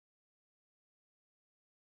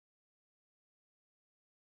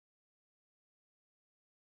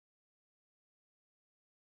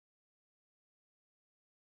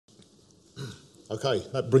Okay,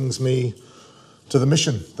 that brings me to the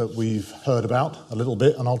mission that we've heard about a little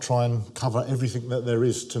bit, and I'll try and cover everything that there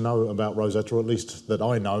is to know about Rosetta, or at least that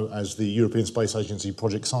I know as the European Space Agency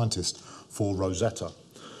project scientist for Rosetta.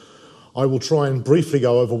 I will try and briefly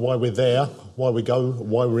go over why we're there, why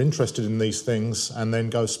we're interested in these things, and then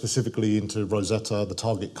go specifically into Rosetta, the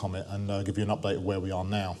target comet, and give you an update of where we are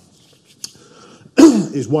now.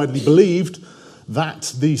 It is widely believed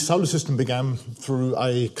that the solar system began through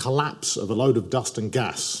a collapse of a load of dust and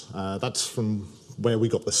gas. That's from where we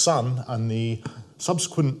got the sun, and the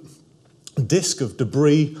subsequent disk of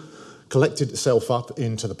debris collected itself up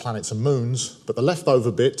into the planets and moons, but the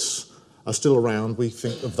leftover bits are still around. We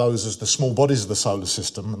think of those as the small bodies of the solar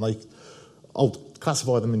system, and I'll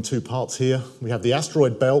classify them in two parts here. We have the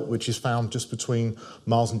asteroid belt, which is found just between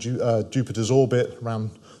Mars and Jupiter's orbit,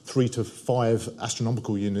 around 3 to 5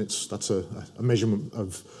 astronomical units. That's a measurement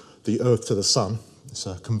of the Earth to the Sun. It's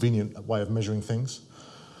a convenient way of measuring things.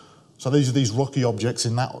 So these are these rocky objects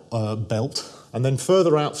in that belt. And then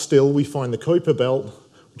further out still, we find the Kuiper belt,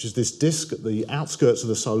 which is this disk at the outskirts of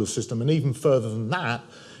the solar system. And even further than that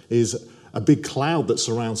is a big cloud that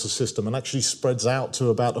surrounds the system and actually spreads out to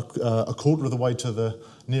about a quarter of the way to the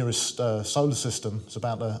nearest solar system. It's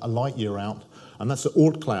about a light year out. And that's the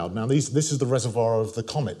Oort cloud. Now, this is the reservoir of the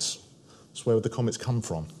comets. That's where the comets come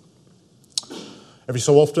from. Every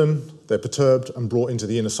so often, they're perturbed and brought into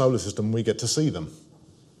the inner solar system. We get to see them.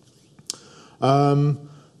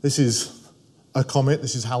 This is a comet.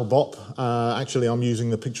 This is Hale-Bopp. Actually, I'm using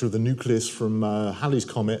the picture of the nucleus from Halley's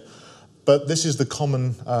comet. But this is the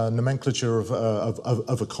common nomenclature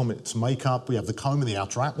of a comet's makeup. We have the coma, the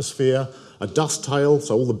outer atmosphere, a dust tail,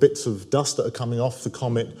 so all the bits of dust that are coming off the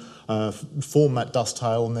comet form that dust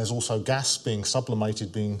tail, and there's also gas being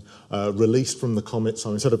sublimated, being released from the comet.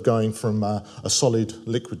 So instead of going from a solid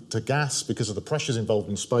liquid to gas, because of the pressures involved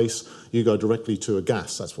in space, you go directly to a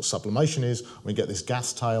gas. That's what sublimation is. We get this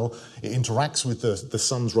gas tail. It interacts with the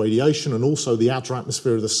sun's radiation and also the outer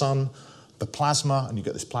atmosphere of the sun, the plasma, and you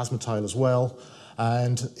get this plasma tail as well.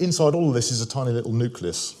 And inside all of this is a tiny little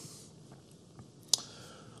nucleus.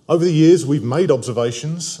 Over the years, we've made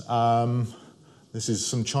observations. This is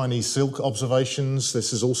some Chinese silk observations.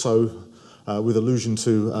 This is also with allusion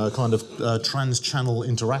to kind of trans-channel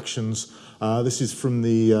interactions. This is from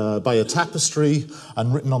the Bayer Tapestry,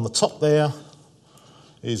 and written on the top there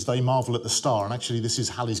is "They marvel at the star." And actually, this is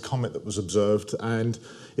Halley's comet that was observed, and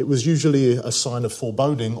it was usually a sign of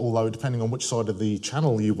foreboding, although depending on which side of the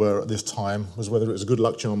channel you were at this time was whether it was a good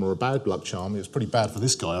luck charm or a bad luck charm. It was pretty bad for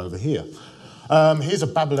this guy over here. Here's a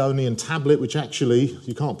Babylonian tablet, which actually,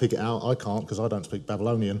 you can't pick it out. I can't, because I don't speak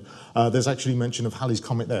Babylonian. There's actually mention of Halley's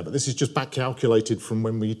comet there, but this is just back calculated from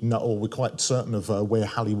when we know, or we're quite certain of where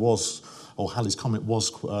Halley was, or Halley's comet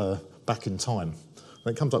was back in time.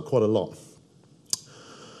 And it comes up quite a lot.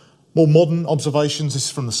 More modern observations, this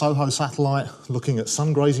is from the SOHO satellite, looking at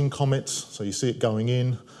sun-grazing comets. So you see it going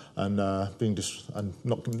in and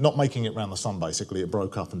not making it around the sun, basically. It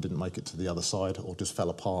broke up and didn't make it to the other side, or just fell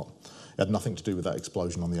apart. It had nothing to do with that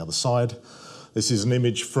explosion on the other side. This is an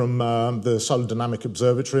image from the Solar Dynamic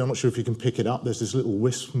Observatory. I'm not sure if you can pick it up. There's this little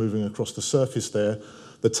wisp moving across the surface there.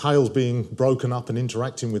 The tail's being broken up and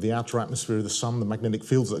interacting with the outer atmosphere of the sun, the magnetic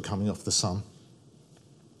fields that are coming off the sun.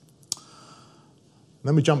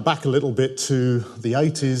 Then we jump back a little bit to the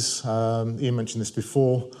 80s. Ian mentioned this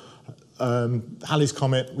before. Halley's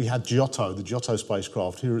comet, we had Giotto, the Giotto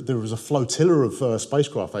spacecraft. There was a flotilla of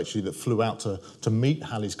spacecraft, actually, that flew out to meet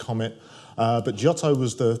Halley's comet. But Giotto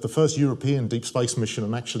was the first European deep space mission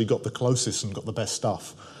and actually got the closest and got the best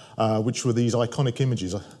stuff, which were these iconic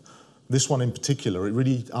images. This one in particular, it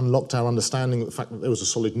really unlocked our understanding of the fact that there was a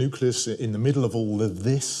solid nucleus in the middle of all of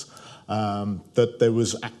this, that there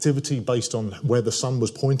was activity based on where the sun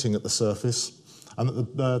was pointing at the surface, and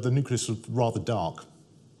that the nucleus was rather dark.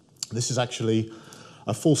 This is actually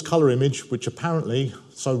a false colour image, which apparently,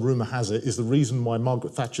 so rumour has it, is the reason why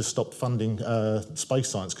Margaret Thatcher stopped funding space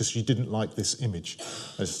science, because she didn't like this image.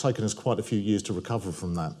 And it's taken us quite a few years to recover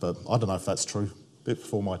from that, but I don't know if that's true. A bit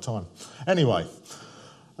before my time. Anyway,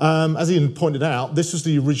 as Ian pointed out, this is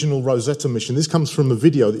the original Rosetta mission. This comes from a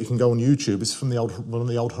video that you can go on YouTube. It's from one of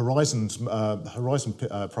the old Horizon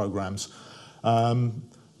programs.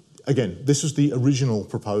 Again, this was the original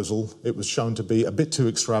proposal. It was shown to be a bit too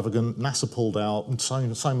extravagant. NASA pulled out, and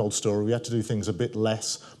same old story. We had to do things a bit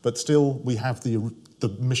less, but still we have the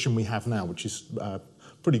mission we have now, which is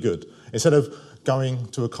pretty good. Instead of going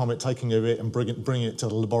to a comet, taking it and bringing it to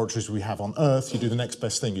the laboratories we have on Earth, you do the next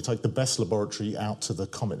best thing. You take the best laboratory out to the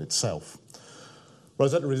comet itself.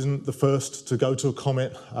 Rosetta isn't the first to go to a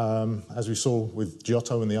comet. As we saw with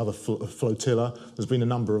Giotto and the other flotilla, there's been a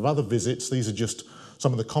number of other visits. These are just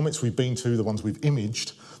some of the comets we've been to, the ones we've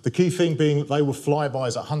imaged. The key thing being that they were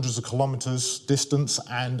flybys at hundreds of kilometres distance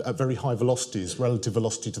and at very high velocities, relative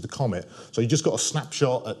velocity to the comet. So you just got a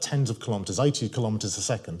snapshot at tens of kilometres, 80 kilometres a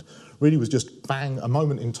second. Really was just bang, a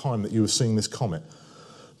moment in time that you were seeing this comet.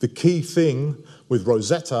 The key thing with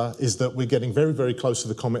Rosetta is that we're getting very, very close to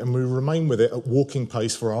the comet and we remain with it at walking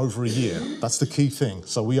pace for over a year. That's the key thing.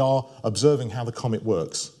 So we are observing how the comet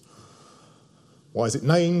works. Why is it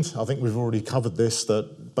named? I think we've already covered this,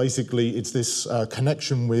 that basically it's this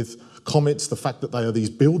connection with comets, the fact that they are these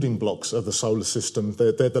building blocks of the solar system.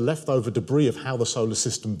 They're the leftover debris of how the solar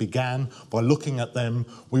system began. By looking at them,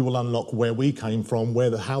 we will unlock where we came from,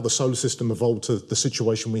 how the solar system evolved to the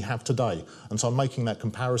situation we have today. And so I'm making that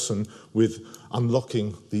comparison with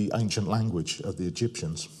unlocking the ancient language of the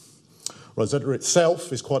Egyptians. Rosetta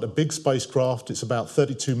itself is quite a big spacecraft. It's about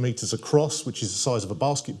 32 metres across, which is the size of a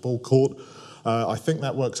basketball court. I think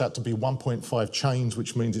that works out to be 1.5 chains,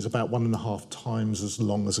 which means it's about 1.5 times as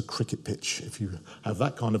long as a cricket pitch, if you have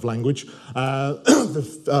that kind of language.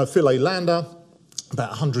 The Philae lander, about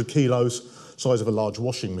 100 kilos, size of a large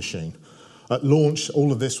washing machine. At launch,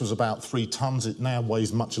 all of this was about 3 tons. It now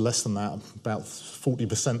weighs much less than that, about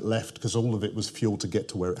 40% left, because all of it was fuel to get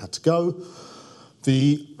to where it had to go.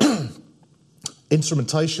 The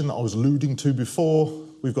instrumentation that I was alluding to before,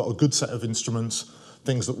 we've got a good set of instruments.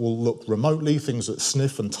 Things that will look remotely, things that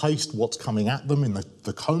sniff and taste what's coming at them in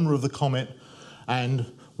the coma of the comet.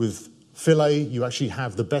 And with Philae, you actually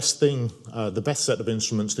have the best thing, the best set of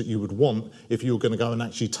instruments that you would want if you were going to go and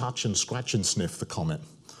actually touch and scratch and sniff the comet.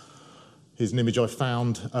 Here's an image I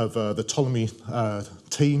found of the Ptolemy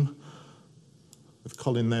team with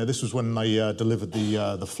Colin there. This was when they delivered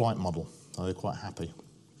the flight model. So they're quite happy.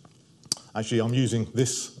 Actually, I'm using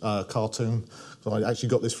this cartoon. So I actually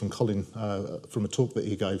got this from Colin from a talk that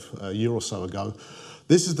he gave a year or so ago.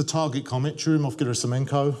 This is the target comet,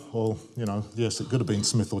 Churyumov-Gerasimenko, or, you know, yes, it could have been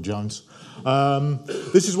Smith or Jones.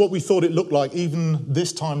 This is what we thought it looked like even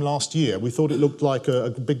this time last year. We thought it looked like a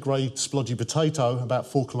big grey splodgy potato, about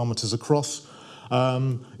 4 kilometres across.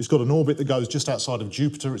 It's got an orbit that goes just outside of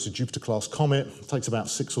Jupiter. It's a Jupiter-class comet. It takes about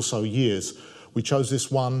 6 or so years. We chose this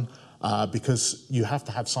one because you have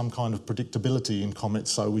to have some kind of predictability in comets,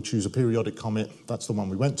 so we choose a periodic comet. That's the one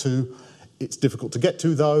we went to. It's difficult to get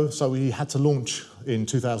to, though, so we had to launch in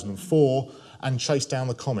 2004 and chase down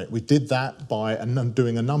the comet. We did that by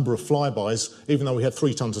doing a number of flybys. Even though we had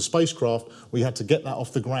 3 tons of spacecraft, we had to get that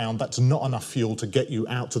off the ground. That's not enough fuel to get you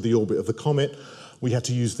out to the orbit of the comet. We had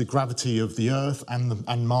to use the gravity of the Earth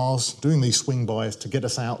and Mars, doing these swing bys to get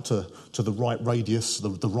us out to the right radius,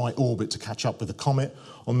 the right orbit to catch up with the comet.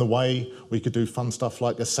 On the way, we could do fun stuff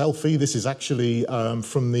like a selfie. This is actually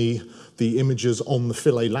from the images on the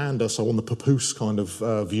Philae lander, so on the papoose kind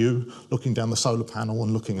of view, looking down the solar panel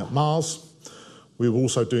and looking at Mars. We were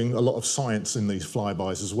also doing a lot of science in these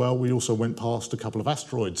flybys as well. We also went past a couple of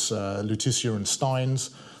asteroids, Lutetia and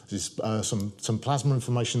Steins. There's some plasma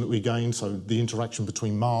information that we gained, so the interaction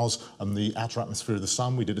between Mars and the outer atmosphere of the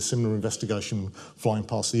Sun. We did a similar investigation flying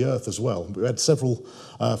past the Earth as well. We had several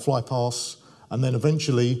flypasts, and then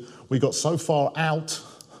eventually we got so far out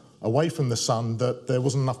away from the Sun that there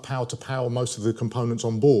wasn't enough power to power most of the components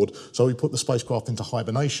on board, so we put the spacecraft into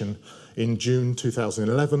hibernation in June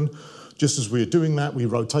 2011. Just as we were doing that, we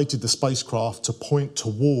rotated the spacecraft to point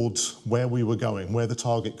towards where we were going, where the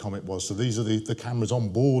target comet was. So these are the cameras on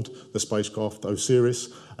board the spacecraft,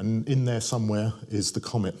 OSIRIS, and in there somewhere is the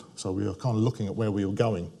comet. So we were kind of looking at where we were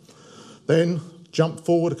going. Then jump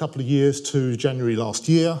forward a couple of years to January last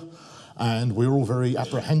year, and we were all very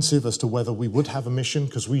apprehensive as to whether we would have a mission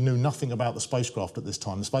because we knew nothing about the spacecraft at this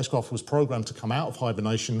time. The spacecraft was programmed to come out of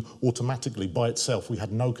hibernation automatically by itself. We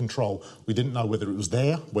had no control. We didn't know whether it was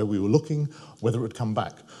there, where we were looking, whether it would come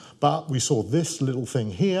back. But we saw this little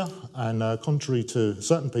thing here, and contrary to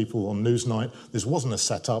certain people on Newsnight, this wasn't a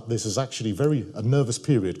setup. This is actually a nervous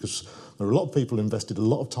period because there are a lot of people who invested a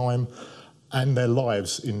lot of time and their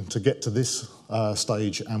lives to get to this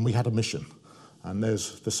stage, and we had a mission. And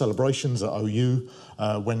there's the celebrations at OU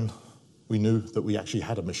when we knew that we actually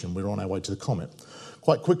had a mission. We were on our way to the comet.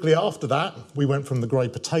 Quite quickly after that, we went from the grey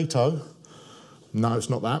potato. No, it's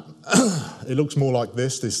not that. It looks more like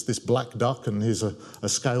this black duck, and here's a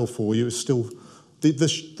scale for you. It's still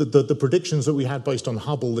the predictions that we had based on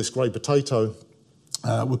Hubble, this grey potato,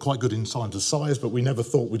 were quite good in terms of size, but we never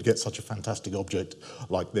thought we'd get such a fantastic object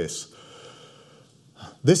like this.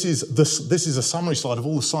 This is a summary slide of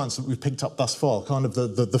all the science that we've picked up thus far, kind of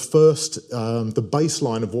the first, the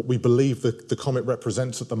baseline of what we believe the comet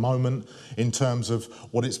represents at the moment in terms of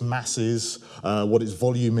what its mass is, what its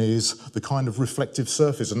volume is, the kind of reflective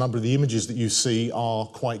surface. A number of the images that you see are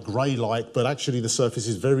quite grey-like, but actually the surface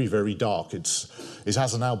is very, very dark. It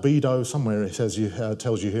has an albedo, somewhere it says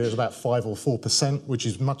tells you here, it's about 5 or 4%, which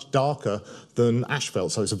is much darker than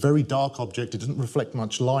asphaltum. So it's a very dark object, it doesn't reflect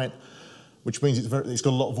much light, which means it's got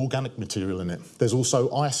a lot of organic material in it. There's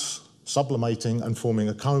also ice sublimating and forming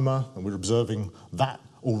a coma, and we're observing that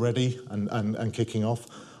already and kicking off.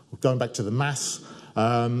 Going back to the mass,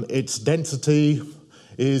 its density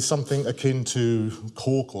is something akin to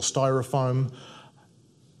cork or styrofoam.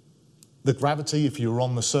 The gravity, if you're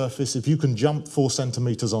on the surface, if you can jump 4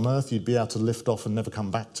 centimetres on Earth, you'd be able to lift off and never come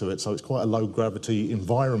back to it. So it's quite a low gravity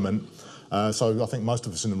environment. So I think most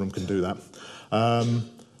of us in the room can do that.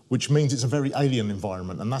 Which means it's a very alien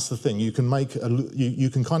environment, and that's the thing. You can you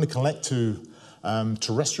can kind of collect to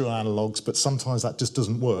terrestrial analogues, but sometimes that just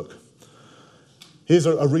doesn't work. Here's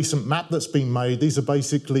a recent map that's been made. These are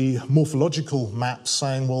basically morphological maps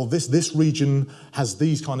saying, well, this region has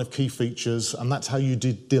these kind of key features, and that's how you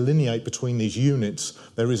delineate between these units.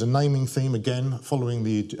 There is a naming theme, again, following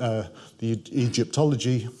the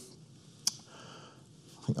Egyptology.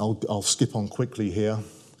 I think I'll skip on quickly here.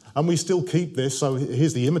 And we still keep this, so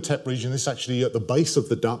here's the Imhotep region, this is actually at the base of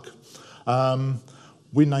the duck.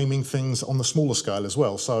 We're naming things on the smaller scale as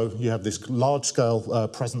well. So you have this large scale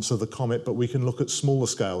presence of the comet, but we can look at smaller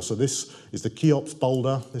scale. So this is the Cheops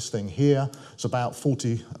boulder, this thing here. It's about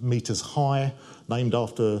 40 meters high, named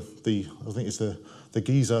after I think it's the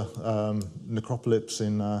Giza necropolis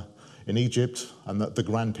in Egypt, and the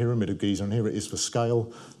Grand Pyramid of Giza, and here it is for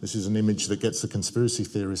scale. This is an image that gets the conspiracy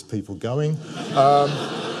theorist people going.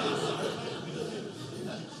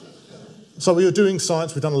 So we were doing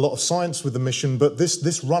science, we've done a lot of science with the mission, but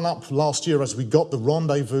this run-up last year as we got the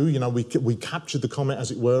rendezvous, you know, we captured the comet as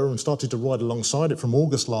it were and started to ride alongside it from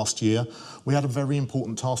August last year, we had a very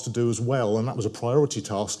important task to do as well, and that was a priority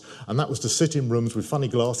task, and that was to sit in rooms with funny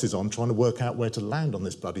glasses on trying to work out where to land on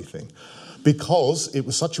this bloody thing. Because it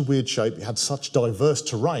was such a weird shape, it had such diverse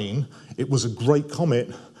terrain, it was a great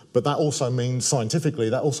comet, but that also means, scientifically,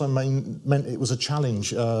 that also meant it was a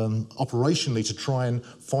challenge operationally to try and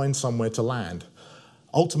find somewhere to land.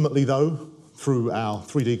 Ultimately, though, through our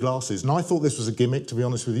 3D glasses, and I thought this was a gimmick, to be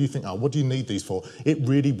honest with you, you think, oh, what do you need these for? It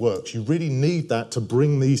really works. You really need that to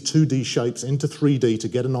bring these 2D shapes into 3D to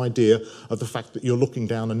get an idea of the fact that you're looking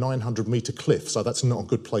down a 900-metre cliff, so that's not a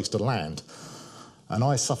good place to land. And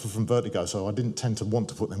I suffer from vertigo, so I didn't tend to want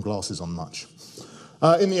to put them glasses on much.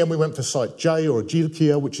 In the end, we went for Site J, or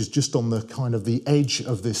Agilkia, which is just on the kind of the edge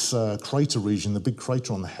of this crater region, the big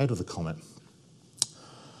crater on the head of the comet.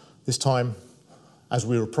 This time, as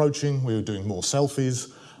we were approaching, we were doing more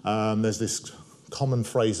selfies. There's this common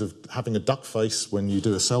phrase of having a duck face when you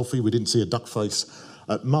do a selfie. We didn't see a duck face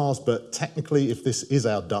at Mars, but technically, if this is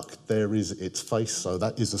our duck, there is its face, so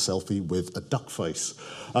that is a selfie with a duck face.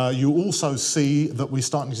 You also see that we're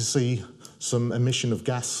starting to see some emission of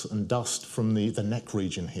gas and dust from the neck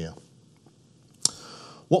region here.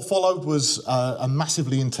 What followed was a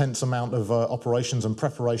massively intense amount of operations and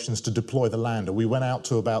preparations to deploy the lander. We went out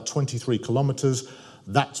to about 23 kilometres.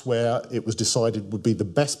 That's where it was decided would be the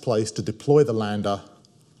best place to deploy the lander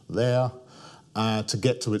there to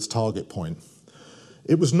get to its target point.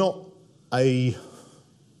 It was not a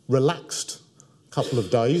relaxed couple of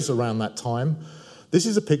days around that time. This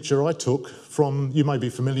is a picture I took from, you may be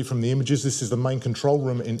familiar from the images, this is the main control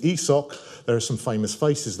room in ESOC. There are some famous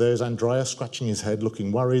faces. There's Andreas scratching his head,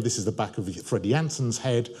 looking worried. This is the back of Fred Jansen's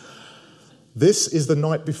head. This is the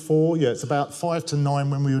night before, it's about 5 to 9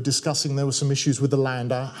 when we were discussing there were some issues with the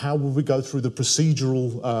lander. How will we go through the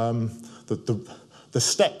procedural, the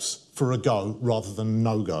steps for a go rather than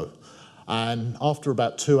no-go? And after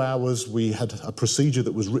about 2 hours, we had a procedure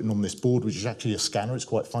that was written on this board, which is actually a scanner. It's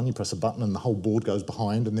quite fun. You press a button and the whole board goes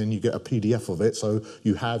behind, and then you get a PDF of it. So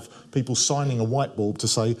you have people signing a whiteboard to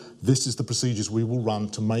say, this is the procedures we will run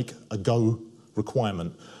to make a go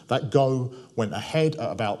requirement. That go went ahead at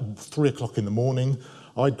about 3 o'clock in the morning.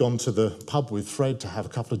 I'd gone to the pub with Fred to have a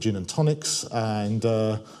couple of gin and tonics, and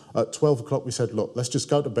at 12 o'clock we said, look, let's just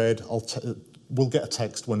go to bed. We'll get a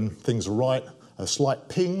text when things are right. A slight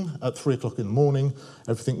ping at 3 o'clock in the morning,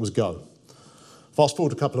 everything was go. Fast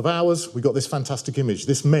forward a couple of hours, we got this fantastic image.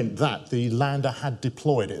 This meant that the lander had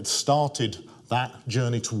deployed. It had started that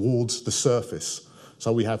journey towards the surface.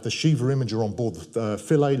 So we have the Shiva imager on board the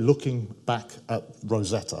Philae looking back at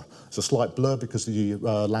Rosetta. It's a slight blur because the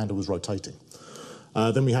lander was rotating.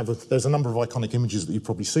 Then there's a number of iconic images that you've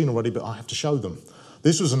probably seen already, but I have to show them.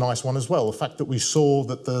 This was a nice one as well, the fact that we saw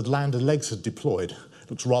that the lander legs had deployed. It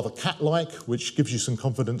looks rather cat-like, which gives you some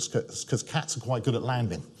confidence because cats are quite good at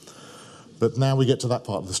landing. But now we get to that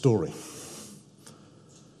part of the story.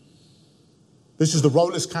 This is the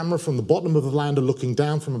rollers camera from the bottom of the lander looking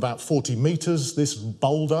down from about 40 meters. This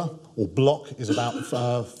boulder or block is about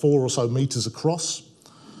 4 or so meters across.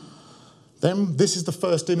 Then this is the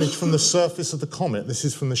first image from the surface of the comet. This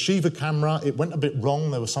is from the Shiva camera. It went a bit wrong.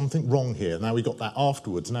 There was something wrong here. Now we got that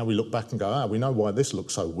afterwards. Now we look back and go, we know why this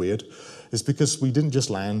looks so weird. It's because we didn't just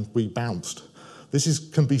land, we bounced. This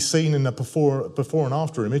can be seen in a before and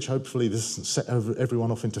after image. Hopefully this doesn't set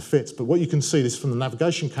everyone off into fits. But what you can see, this is from the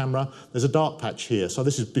navigation camera, there's a dark patch here. So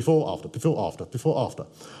this is before, after, before, after, before, after.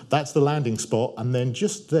 That's the landing spot. And then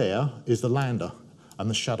just there is the lander and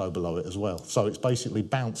the shadow below it as well. So it's basically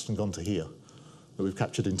bounced and gone to here that we've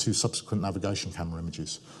captured in 2 subsequent navigation camera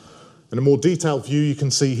images. In a more detailed view, you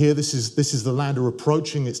can see here, this is the lander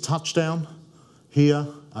approaching its touchdown here,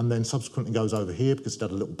 and then subsequently goes over here because it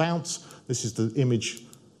had a little bounce. This is the image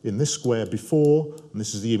in this square before, and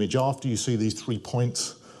this is the image after. You see these 3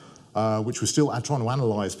 points, which we're still trying to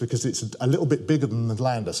analyse because it's a little bit bigger than the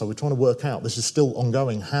lander. So we're trying to work out, this is still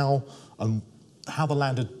ongoing, how the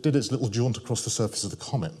lander did its little jaunt across the surface of the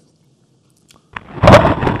comet.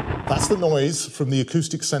 That's the noise from the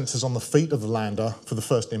acoustic sensors on the feet of the lander for the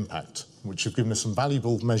first impact, which have given us some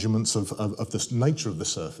valuable measurements of the nature of the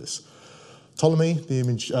surface. Ptolemy,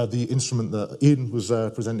 the instrument that Ian was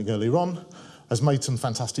presenting earlier on, has made some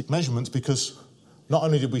fantastic measurements because not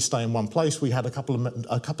only did we stay in one place, we had a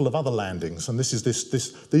couple of other landings, and these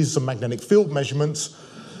are some magnetic field measurements.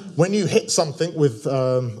 When you hit something with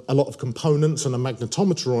a lot of components and a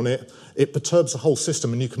magnetometer on it, it perturbs the whole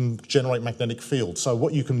system and you can generate magnetic fields. So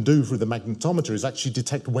what you can do through the magnetometer is actually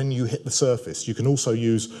detect when you hit the surface. You can also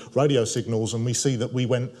use radio signals, and we see that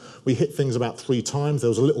we hit things about 3 times. There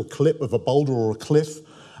was a little clip of a boulder or a cliff,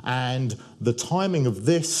 and the timing of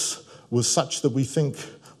this was such that we think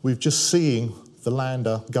we've just seeing the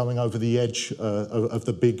lander going over the edge of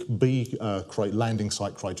the big B landing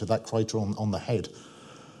site crater, that crater on the head.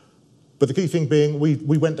 But the key thing being,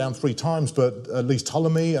 we went down 3 times, but at least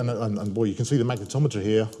Ptolemy, and well, you can see the magnetometer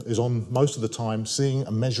here, is on most of the time, seeing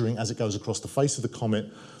and measuring as it goes across the face of the comet.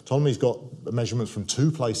 Ptolemy's got measurements from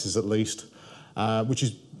 2 places at least, which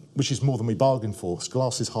is more than we bargained for. This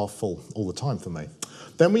glass is half full all the time for me.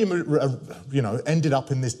 Then we ended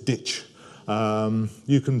up in this ditch.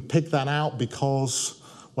 You can pick that out because,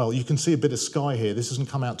 well, you can see a bit of sky here. This doesn't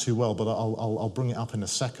come out too well, but I'll bring it up in a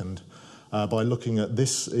second. By looking at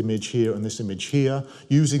this image here and this image here.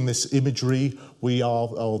 Using this imagery,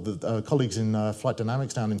 the colleagues in Flight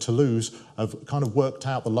Dynamics down in Toulouse have kind of worked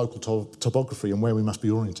out the local topography and where we must be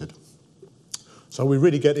oriented. So we're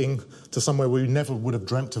really getting to somewhere we never would have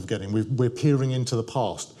dreamt of getting. We're peering into the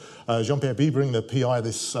past. Jean-Pierre Bibring, the PI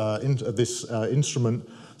of this instrument,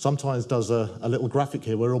 sometimes does a little graphic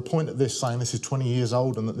here where he'll point at this saying this is 20 years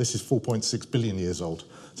old and that this is 4.6 billion years old.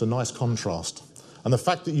 It's a nice contrast. And the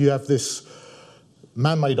fact that you have this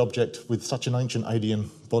man-made object with such an ancient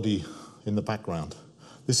alien body in the background.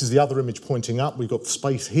 This is the other image pointing up. We've got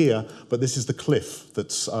space here, but this is the cliff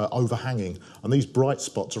that's overhanging. And these bright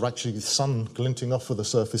spots are actually the sun glinting off of the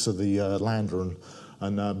surface of the lander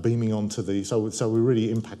and beaming onto the... So we're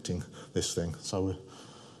really impacting this thing,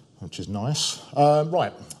 which is nice.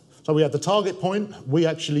 Right. So we had the target point. We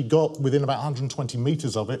actually got within about 120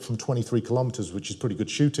 metres of it from 23 kilometres, which is pretty good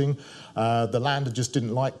shooting. The lander just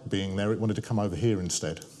didn't like being there. It wanted to come over here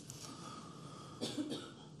instead.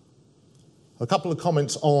 A couple of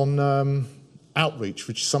comments on outreach,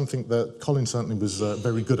 which is something that Colin certainly was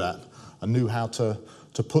very good at and knew how to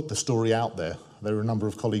put the story out there. There are a number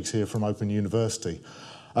of colleagues here from Open University.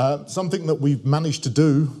 Something that we've managed to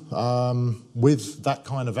do with that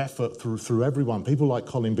kind of effort through everyone, people like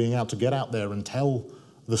Colin being able to get out there and tell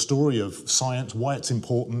the story of science, why it's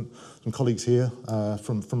important, some colleagues here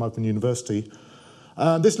from Open University.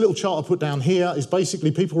 This little chart I put down here is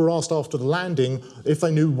basically people were asked after the landing if they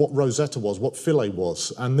knew what Rosetta was, what Philae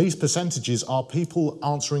was, and these percentages are people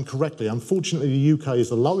answering correctly. Unfortunately, the UK is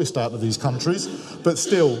the lowest out of these countries, but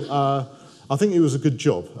still, I think it was a good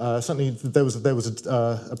job. Certainly, there was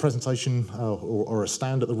a presentation or a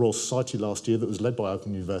stand at the Royal Society last year that was led by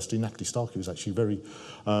Open University. Natalie Starkey was actually very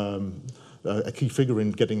a key figure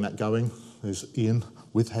in getting that going. There's Ian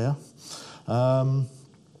with hair.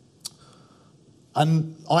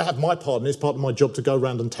 And I had my part, and it's part of my job to go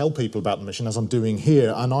around and tell people about the mission, as I'm doing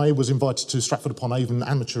here. And I was invited to Stratford-upon-Avon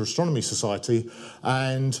Amateur Astronomy Society,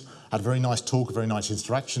 and had a very nice talk, very nice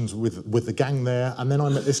interactions with the gang there, and then I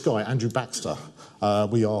met this guy, Andrew Baxter.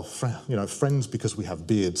 We are friends because we have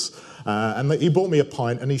beards. And he bought me a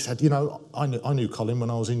pint and he said, I knew Colin when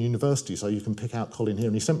I was in university, so you can pick out Colin here.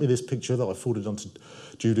 And he sent me this picture that I forwarded on to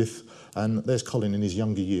Judith, and there's Colin in his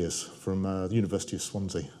younger years from the University of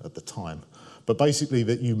Swansea at the time. But basically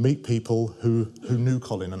that you meet people who knew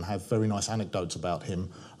Colin and have very nice anecdotes about him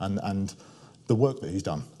and the work that he's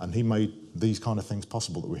done. And he made these kind of things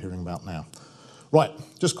possible that we're hearing about now. Right,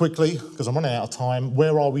 just quickly, because I'm running out of time,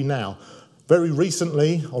 where are we now? Very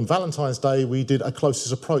recently, on Valentine's Day, we did a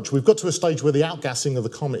closest approach. We've got to a stage where the outgassing of the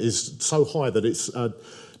comet is so high that it's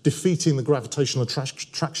defeating the gravitational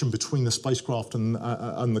attraction between the spacecraft and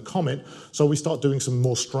the comet. So we start doing some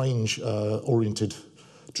more strange oriented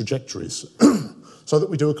trajectories. So that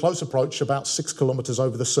we do a close approach about 6 kilometres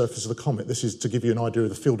over the surface of the comet. This is to give you an idea of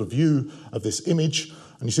the field of view of this image.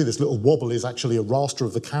 And you see this little wobble is actually a raster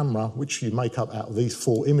of the camera, which you make up out of these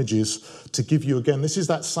 4 images to give you, again, this is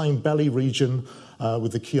that same belly region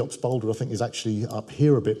with the Cheops boulder, I think is actually up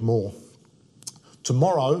here a bit more.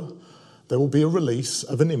 Tomorrow, there will be a release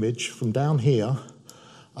of an image from down here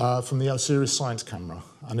from the OSIRIS science camera.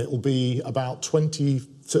 And it will be about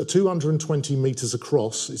 220 metres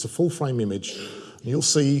across. It's a full frame image. And you'll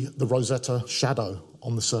see the Rosetta shadow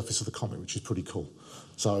on the surface of the comet, which is pretty cool.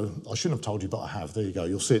 So I shouldn't have told you, but I have. There you go.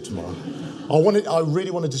 You'll see it tomorrow. I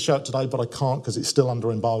really wanted to show it today, but I can't because it's still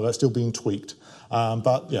under embargo. It's still being tweaked.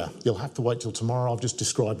 But yeah, you'll have to wait till tomorrow. I've just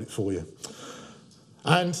described it for you.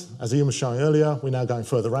 And as Ian was showing earlier, we're now going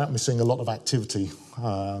further out and we're seeing a lot of activity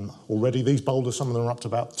already. These boulders, some of them are up to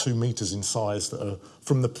about 2 metres in size that are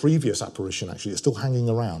from the previous apparition, actually. It's still hanging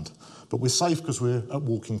around. But we're safe because we're at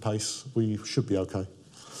walking pace. We should be okay.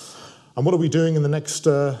 And what are we doing in the next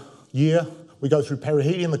year? We go through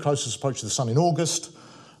perihelion, the closest approach to the sun in August,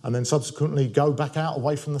 and then subsequently go back out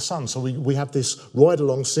away from the sun. So we have this ride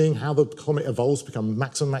along, seeing how the comet evolves, become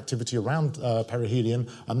maximum activity around perihelion,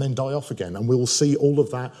 and then die off again. And we will see all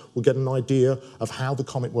of that. We'll get an idea of how the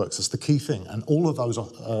comet works. That's the key thing. And all of those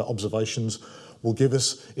observations will give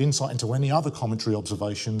us insight into any other cometary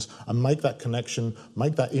observations and make that connection,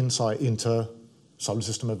 make that insight into solar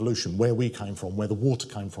system evolution, where we came from, where the water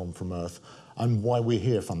came from Earth, and why we're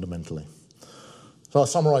here fundamentally. So I'll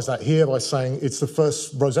summarise that here by saying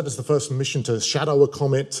Rosetta's the first mission to shadow a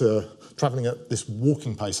comet, travelling at this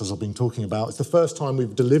walking pace, as I've been talking about. It's the first time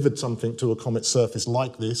we've delivered something to a comet's surface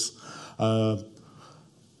like this. And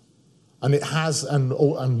it has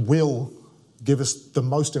and will give us the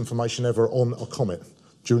most information ever on a comet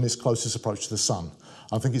during its closest approach to the sun.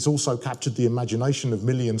 I think it's also captured the imagination of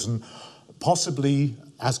millions and possibly,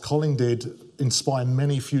 as Colin did, inspire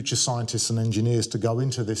many future scientists and engineers to go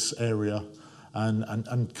into this area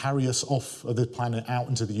and carry us off of the planet out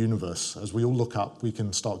into the universe. As we all look up, we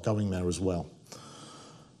can start going there as well.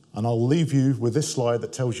 And I'll leave you with this slide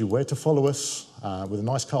that tells you where to follow us, with a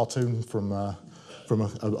nice cartoon from a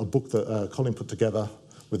book that Colin put together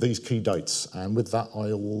with these key dates. And with that,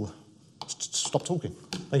 I will stop talking.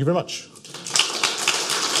 Thank you very much.